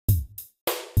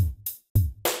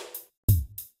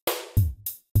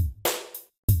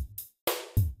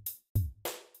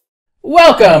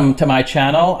Welcome to my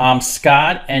channel. I'm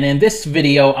Scott, and in this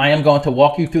video I am going to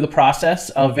walk you through the process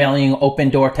of valuing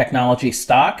Opendoor technology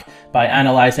stock by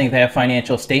analyzing their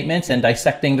financial statements and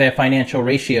dissecting their financial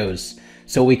ratios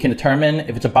so we can determine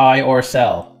if it's a buy or a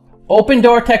sell.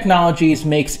 Opendoor Technologies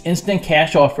makes instant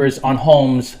cash offers on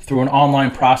homes through an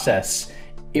online process.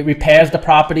 It repairs the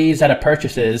properties that it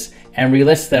purchases and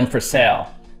relists them for sale.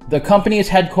 The company is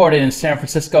headquartered in San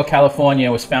Francisco, California,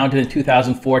 and was founded in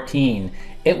 2014.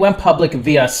 It went public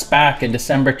via SPAC in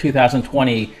December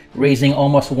 2020, raising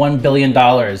almost $1 billion,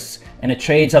 and it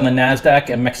trades on the NASDAQ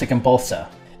and Mexican Bolsa.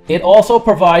 It also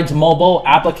provides mobile,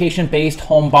 application-based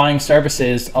home buying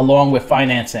services along with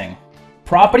financing.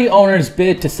 Property owners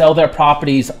bid to sell their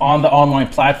properties on the online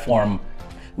platform.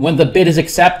 When the bid is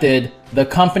accepted, the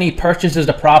company purchases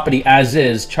the property as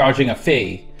is, charging a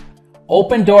fee.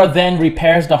 Opendoor then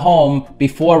repairs the home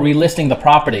before relisting the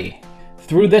property.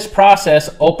 Through this process,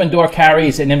 Opendoor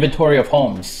carries an inventory of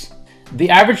homes. The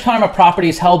average time a property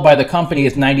is held by the company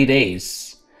is 90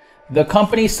 days. The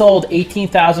company sold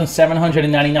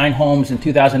 18,799 homes in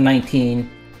 2019,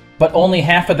 but only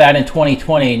half of that in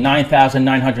 2020,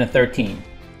 9,913.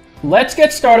 Let's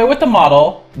get started with the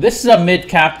model. This is a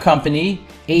mid-cap company,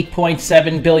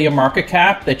 8.7 billion market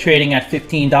cap. They're trading at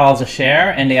 $15 a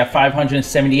share, and they have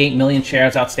 578 million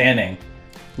shares outstanding.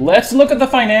 Let's look at the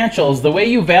financials. The way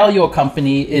you value a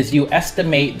company is you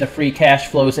estimate the free cash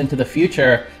flows into the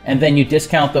future, and then you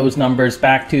discount those numbers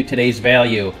back to today's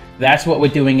value. That's what we're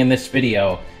doing in this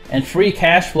video. And free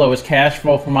cash flow is cash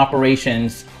flow from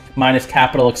operations minus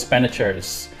capital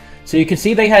expenditures. So you can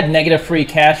see they had negative free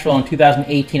cash flow in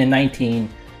 2018 and 19,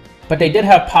 but they did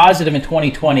have positive in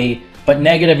 2020, but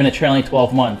negative in the trailing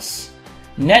 12 months.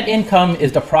 Net income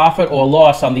is the profit or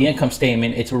loss on the income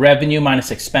statement. It's revenue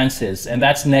minus expenses, and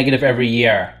that's negative every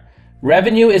year.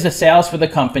 Revenue is the sales for the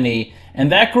company,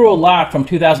 and that grew a lot from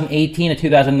 2018 to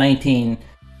 2019.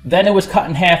 Then it was cut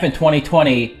in half in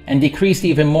 2020 and decreased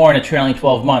even more in the trailing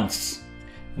 12 months.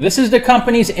 This is the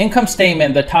company's income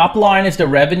statement. The top line is the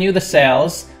revenue, the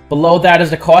sales. Below that is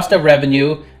the cost of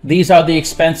revenue. These are the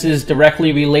expenses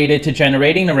directly related to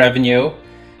generating the revenue.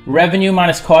 Revenue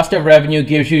minus cost of revenue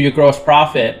gives you your gross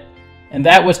profit, and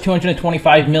that was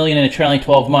 $225 million in the trailing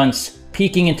 12 months,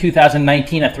 peaking in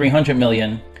 2019 at $300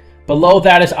 million. Below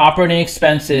that is operating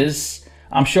expenses.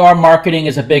 I'm sure marketing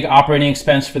is a big operating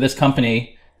expense for this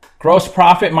company. Gross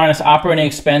profit minus operating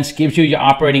expense gives you your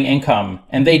operating income,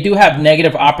 and they do have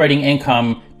negative operating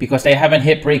income because they haven't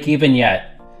hit break even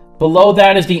yet. Below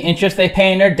that is the interest they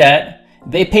pay in their debt.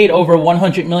 They paid over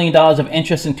 $100 million of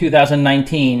interest in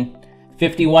 2019.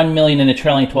 51 million in the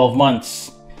trailing 12 months.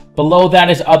 Below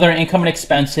that is other income and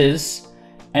expenses.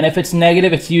 And if it's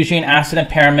negative, it's usually an asset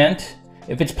impairment.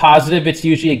 If it's positive, it's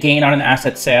usually a gain on an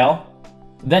asset sale.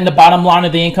 Then the bottom line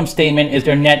of the income statement is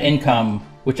their net income,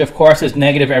 which of course is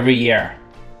negative every year.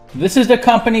 This is the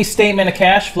company's statement of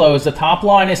cash flows. The top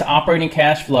line is operating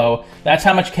cash flow. That's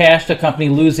how much cash the company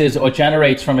loses or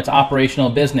generates from its operational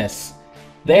business.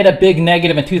 They had a big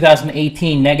negative in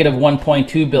 2018, negative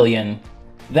 1.2 billion.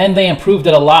 Then they improved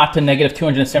it a lot to negative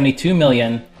 272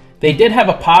 million. They did have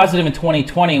a positive in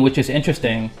 2020, which is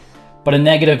interesting, but a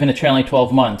negative in the trailing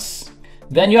 12 months.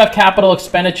 Then you have capital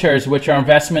expenditures, which are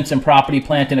investments in property,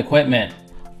 plant, and equipment.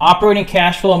 Operating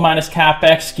cash flow minus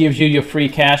CapEx gives you your free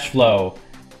cash flow,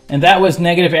 and that was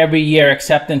negative every year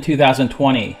except in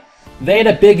 2020. They had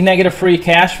a big negative free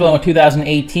cash flow in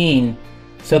 2018,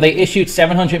 so they issued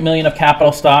 700 million of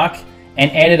capital stock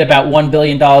and added about $1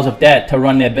 billion of debt to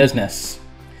run their business.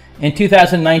 In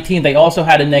 2019, they also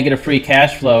had a negative free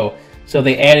cash flow, so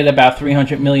they added about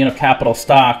 300 million of capital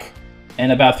stock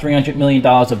and about $300 million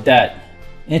of debt.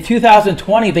 In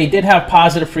 2020, they did have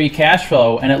positive free cash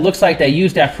flow, and it looks like they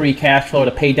used that free cash flow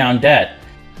to pay down debt.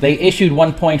 They issued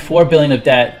 1.4 billion of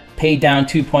debt, paid down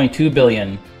 2.2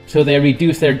 billion, so they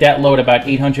reduced their debt load about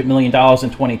 $800 million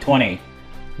in 2020.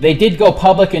 They did go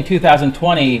public in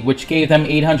 2020, which gave them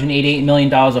 $888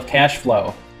 million of cash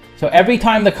flow. So every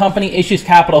time the company issues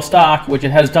capital stock, which it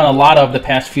has done a lot of the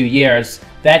past few years,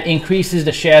 that increases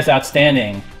the shares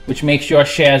outstanding, which makes your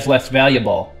shares less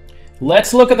valuable.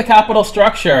 Let's look at the capital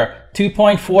structure.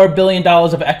 $2.4 billion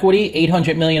of equity,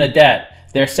 800 million of debt.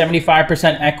 They're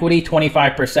 75% equity,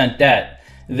 25% debt.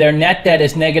 Their net debt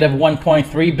is negative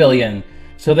 1.3 billion.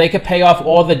 So they could pay off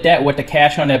all the debt with the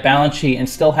cash on their balance sheet and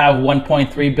still have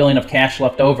 1.3 billion of cash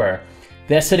left over.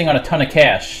 They're sitting on a ton of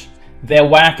cash. Their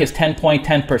WACC is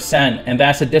 10.10%, and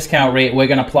that's a discount rate we're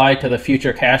going to apply to the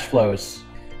future cash flows.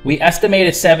 We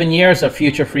estimated 7 years of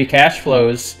future free cash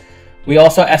flows. We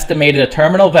also estimated a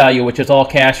terminal value, which is all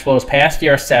cash flows past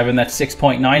year 7, that's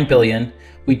 6.9 billion.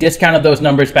 We discounted those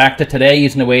numbers back to today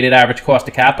using the weighted average cost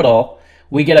of capital,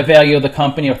 We get a value of the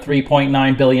company of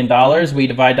 $3.9 billion. We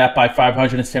divide that by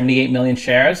 578 million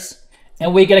shares.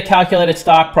 And we get a calculated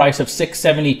stock price of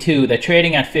 $6.72. They're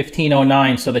trading at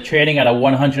 $15.09, so they're trading at a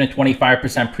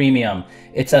 125% premium.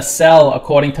 It's a sell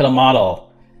according to the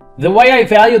model. The way I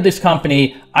valued this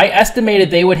company, I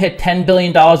estimated they would hit $10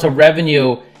 billion of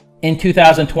revenue in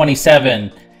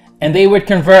 2027, and they would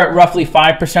convert roughly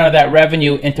 5% of that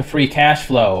revenue into free cash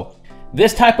flow.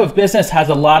 This type of business has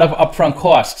a lot of upfront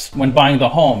costs when buying the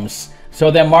homes, so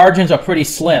their margins are pretty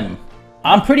slim.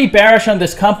 I'm pretty bearish on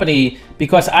this company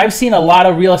because I've seen a lot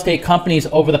of real estate companies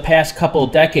over the past couple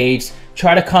of decades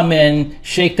try to come in,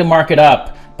 shake the market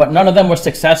up, but none of them were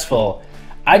successful.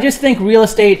 I just think real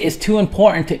estate is too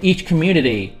important to each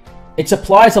community. It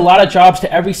supplies a lot of jobs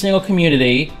to every single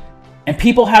community, and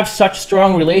people have such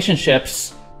strong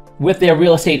relationships with their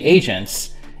real estate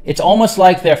agents. It's almost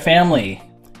like their family,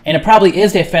 and it probably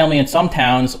is their family in some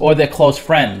towns or their close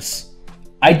friends.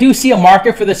 I do see a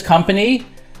market for this company,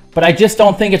 but I just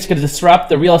don't think it's going to disrupt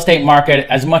the real estate market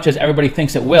as much as everybody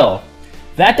thinks it will.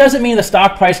 That doesn't mean the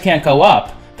stock price can't go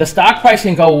up. The stock price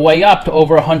can go way up to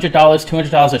over $100,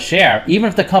 $200 a share, even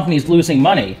if the company's losing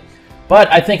money.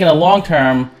 But I think in the long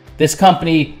term, this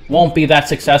company won't be that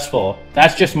successful.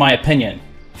 That's just my opinion.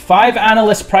 5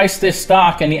 analysts priced this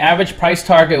stock and the average price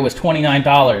target was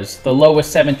 $29. The low was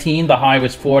 $17, the high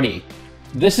was $40.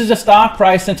 This is a stock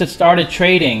price since it started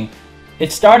trading.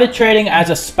 It started trading as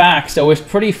a SPAC, so it was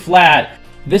pretty flat.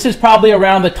 This is probably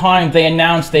around the time they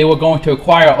announced they were going to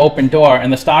acquire Opendoor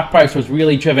and the stock price was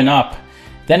really driven up.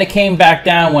 Then it came back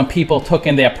down when people took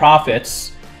in their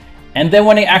profits. And then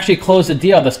when they actually closed the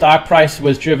deal, the stock price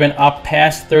was driven up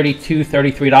past $32,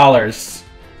 $33.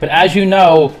 But as you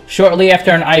know, shortly after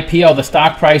an IPO, the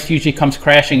stock price usually comes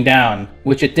crashing down,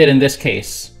 which it did in this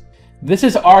case. This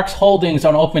is ARK's holdings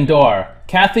on Opendoor.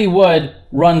 Kathy Wood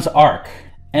runs ARK.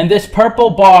 And this purple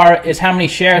bar is how many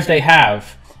shares they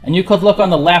have. And you could look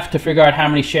on the left to figure out how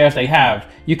many shares they have.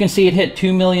 You can see it hit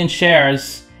 2 million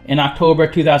shares in October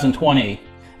 2020.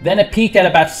 Then it peaked at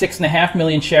about 6.5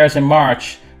 million shares in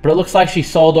March, but it looks like she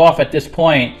sold off at this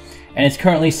point, and it's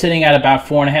currently sitting at about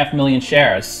 4.5 million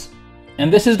shares.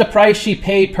 And this is the price she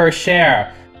paid per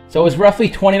share. So it was roughly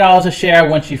 $20 a share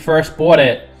when she first bought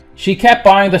it. She kept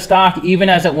buying the stock even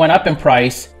as it went up in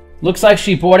price. Looks like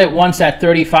she bought it once at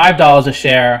 $35 a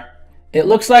share. It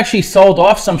looks like she sold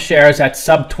off some shares at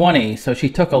sub 20, so she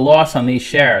took a loss on these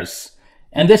shares.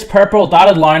 And this purple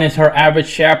dotted line is her average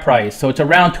share price, so it's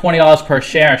around $20 per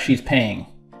share she's paying.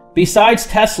 Besides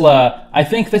Tesla, I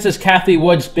think this is Kathy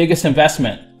Wood's biggest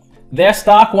investment. Their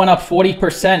stock went up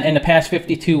 40% in the past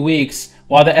 52 weeks,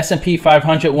 while the S&P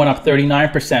 500 went up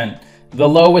 39%. The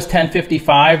low was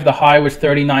 1055, the high was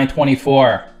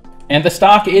 3924. And the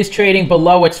stock is trading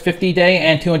below its 50-day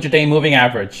and 200-day moving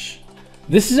average.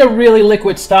 This is a really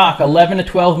liquid stock. 11 to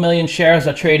 12 million shares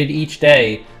are traded each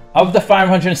day. Of the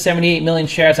 578 million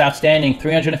shares outstanding,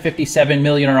 357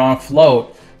 million are on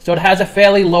float, so it has a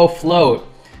fairly low float.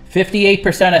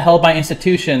 58% are held by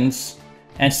institutions,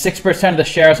 and 6% of the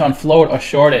shares on float are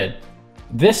shorted.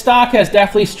 This stock has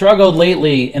definitely struggled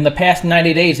lately. In the past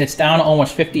 90 days, it's down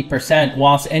almost 50%,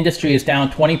 whilst industry is down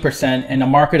 20% and the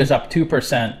market is up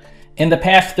 2%. In the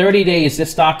past 30 days,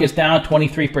 this stock is down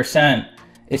 23%.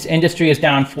 Its industry is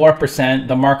down 4%,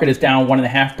 the market is down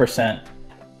 1.5%.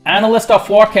 Analysts are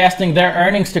forecasting their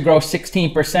earnings to grow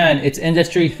 16%, its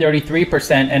industry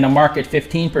 33%, and the market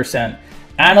 15%.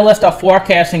 Analysts are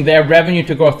forecasting their revenue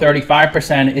to grow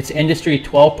 35%, its industry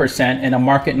 12%, and the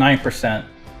market 9%.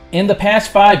 In the past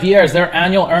 5 years, their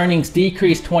annual earnings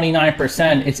decreased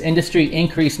 29%, its industry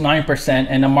increased 9%,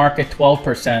 and the market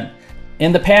 12%.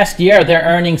 In the past year, their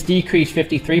earnings decreased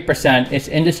 53%, its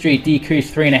industry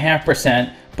decreased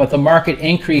 3.5%, but the market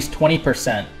increased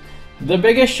 20%. The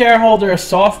biggest shareholder is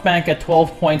SoftBank at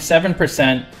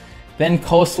 12.7%, then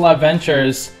Khosla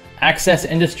Ventures, Access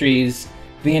Industries,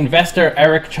 the investor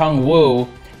Eric Chung Woo,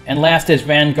 and last is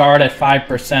Vanguard at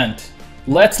 5%.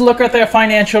 Let's look at their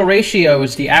financial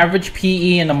ratios. The average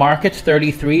PE in the market's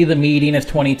 33, the median is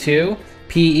 22.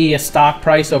 PE is stock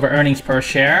price over earnings per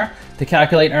share. To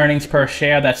calculate earnings per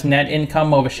share, that's net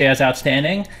income over shares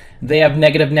outstanding. They have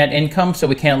negative net income, so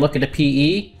we can't look at the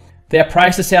PE. Their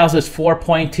price to sales is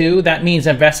 4.2. That means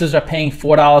investors are paying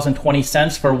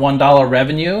 $4.20 for $1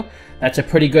 revenue. That's a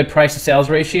pretty good price to sales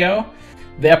ratio.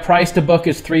 Their price to book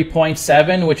is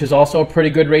 3.7, which is also a pretty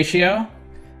good ratio.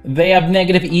 They have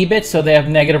negative EBIT, so they have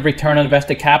negative return on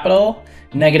invested capital,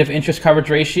 negative interest coverage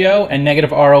ratio, and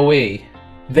negative ROE.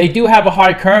 They do have a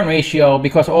high current ratio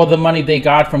because all the money they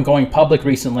got from going public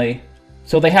recently.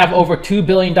 So they have over $2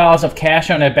 billion of cash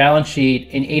on their balance sheet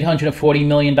and $840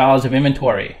 million of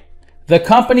inventory. The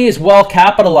company is well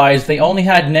capitalized. They only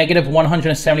had negative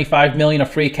 $175 million of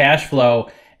free cash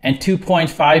flow and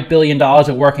 $2.5 billion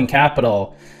of working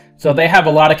capital. So they have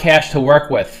a lot of cash to work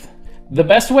with. The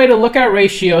best way to look at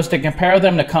ratios to compare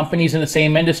them to companies in the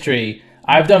same industry.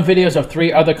 I've done videos of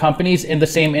 3 other companies in the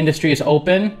same industry as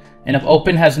Open, and if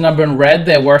Open has a number in red,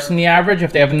 they're worse than the average.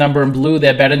 If they have a number in blue,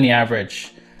 they're better than the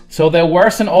average. So they're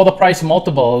worse than all the price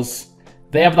multiples.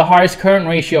 They have the highest current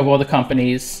ratio of all the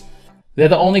companies. They're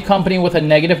the only company with a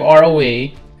negative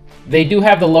ROE. They do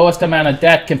have the lowest amount of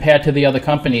debt compared to the other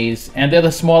companies, and they're the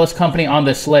smallest company on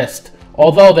this list,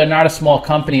 although they're not a small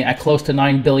company at close to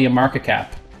 $9 billion market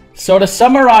cap. So to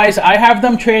summarize, I have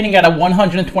them trading at a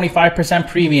 125%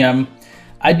 premium.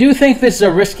 I do think this is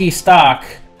a risky stock.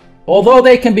 Although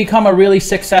they can become a really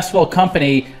successful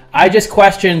company, I just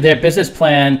question their business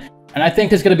plan, and I think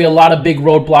there's going to be a lot of big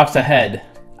roadblocks ahead.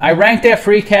 I rank their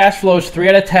free cash flows 3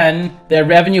 out of 10, their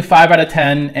revenue 5 out of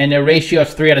 10, and their ratio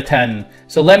is 3 out of 10.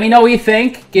 So let me know what you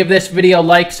think. Give this video a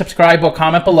like, subscribe, or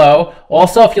comment below.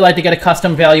 Also, if you'd like to get a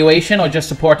custom valuation or just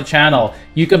support the channel,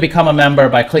 you can become a member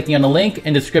by clicking on the link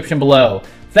in the description below.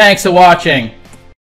 Thanks for watching.